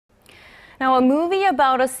Now, a movie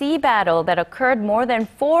about a sea battle that occurred more than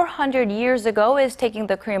 400 years ago is taking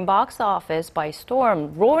the Korean box office by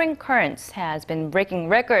storm. Roaring Currents has been breaking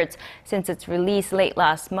records since its release late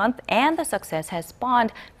last month, and the success has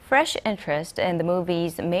spawned fresh interest in the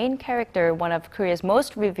movie's main character, one of Korea's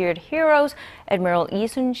most revered heroes, Admiral Yi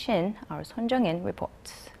Sun-shin. Our Sohn Jung-in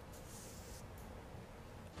reports.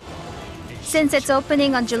 Since its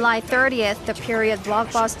opening on July 30th, the period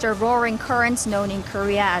blockbuster Roaring Currents, known in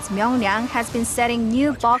Korea as Myeongryang, has been setting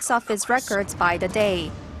new box office records by the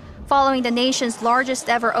day. Following the nation's largest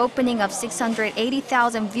ever opening of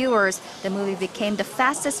 680,000 viewers, the movie became the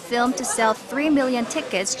fastest film to sell 3 million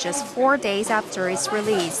tickets just 4 days after its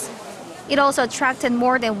release. It also attracted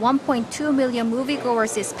more than 1.2 million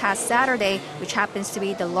moviegoers this past Saturday, which happens to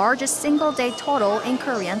be the largest single-day total in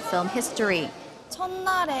Korean film history.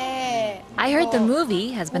 I heard the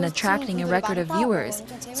movie has been attracting a record of viewers,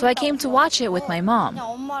 so I came to watch it with my mom.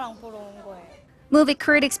 Movie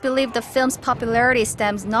critics believe the film's popularity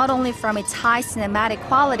stems not only from its high cinematic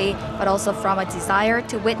quality, but also from a desire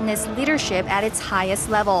to witness leadership at its highest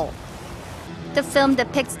level. The film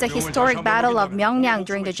depicts the historic Battle of Myeongryang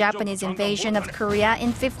during the Japanese invasion of Korea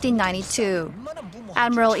in 1592.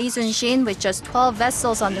 Admiral Yi Sun-shin, with just 12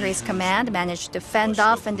 vessels under his command, managed to fend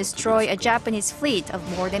off and destroy a Japanese fleet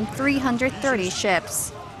of more than 330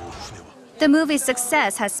 ships. The movie's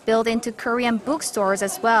success has spilled into Korean bookstores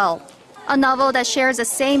as well. A novel that shares the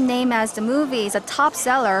same name as the movie is a top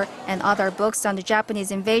seller, and other books on the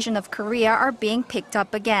Japanese invasion of Korea are being picked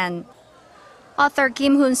up again. Author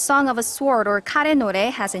Kim Hoon's Song of a Sword, or Karenore,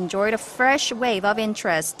 has enjoyed a fresh wave of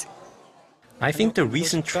interest. I think the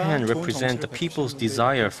recent trend represents the people's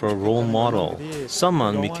desire for a role model,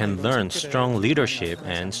 someone we can learn strong leadership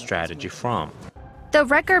and strategy from. The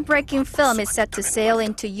record-breaking film is set to sail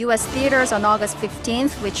into U.S. theaters on August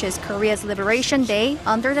 15th, which is Korea's Liberation Day,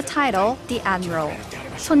 under the title The Admiral.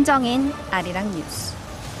 Sohn Jung-in, Arirang News.